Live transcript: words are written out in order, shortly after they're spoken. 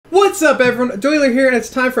What's up everyone, Doyler here, and it's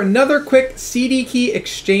time for another quick CD key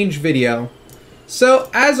exchange video. So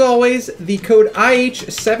as always, the code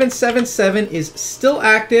IH777 is still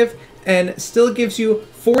active and still gives you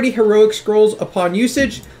 40 heroic scrolls upon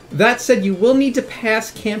usage. That said, you will need to pass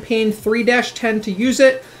campaign 3-10 to use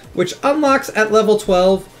it, which unlocks at level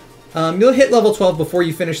 12. You'll hit level 12 before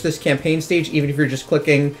you finish this campaign stage, even if you're just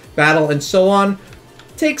clicking battle and so on.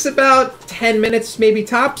 Takes about 10 minutes, maybe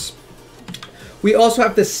tops. We also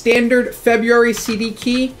have the standard February CD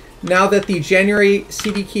key, now that the January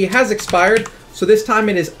CD key has expired. So this time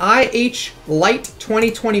it is IH Light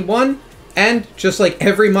 2021, and just like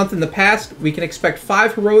every month in the past, we can expect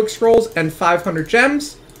 5 heroic scrolls and 500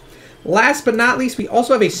 gems. Last but not least, we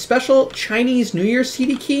also have a special Chinese New Year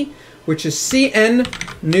CD key, which is CN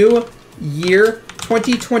New Year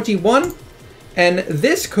 2021, and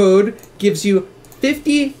this code gives you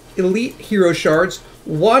 50 Elite Hero Shards,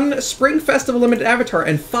 1 Spring Festival Limited Avatar,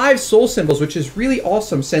 and 5 Soul Symbols, which is really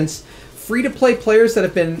awesome since free-to-play players that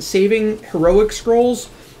have been saving heroic scrolls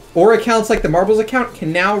or accounts like the Marbles account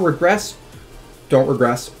can now don't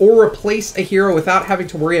regress, or replace a hero without having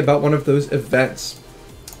to worry about one of those events.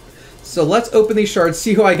 So let's open these shards,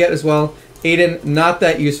 see who I get as well. Aiden, not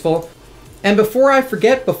that useful. And before I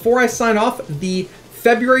forget, before I sign off, the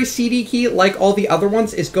February CD key, like all the other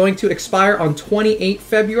ones, is going to expire on 28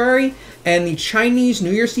 February, and the Chinese New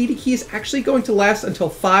Year CD key is actually going to last until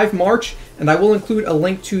 5 March, and I will include a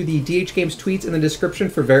link to the DH Games tweets in the description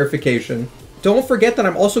for verification. Don't forget that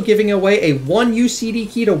I'm also giving away a 1U CD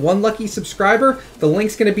key to 1 lucky subscriber. The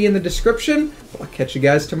link's going to be in the description. I'll catch you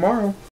guys tomorrow.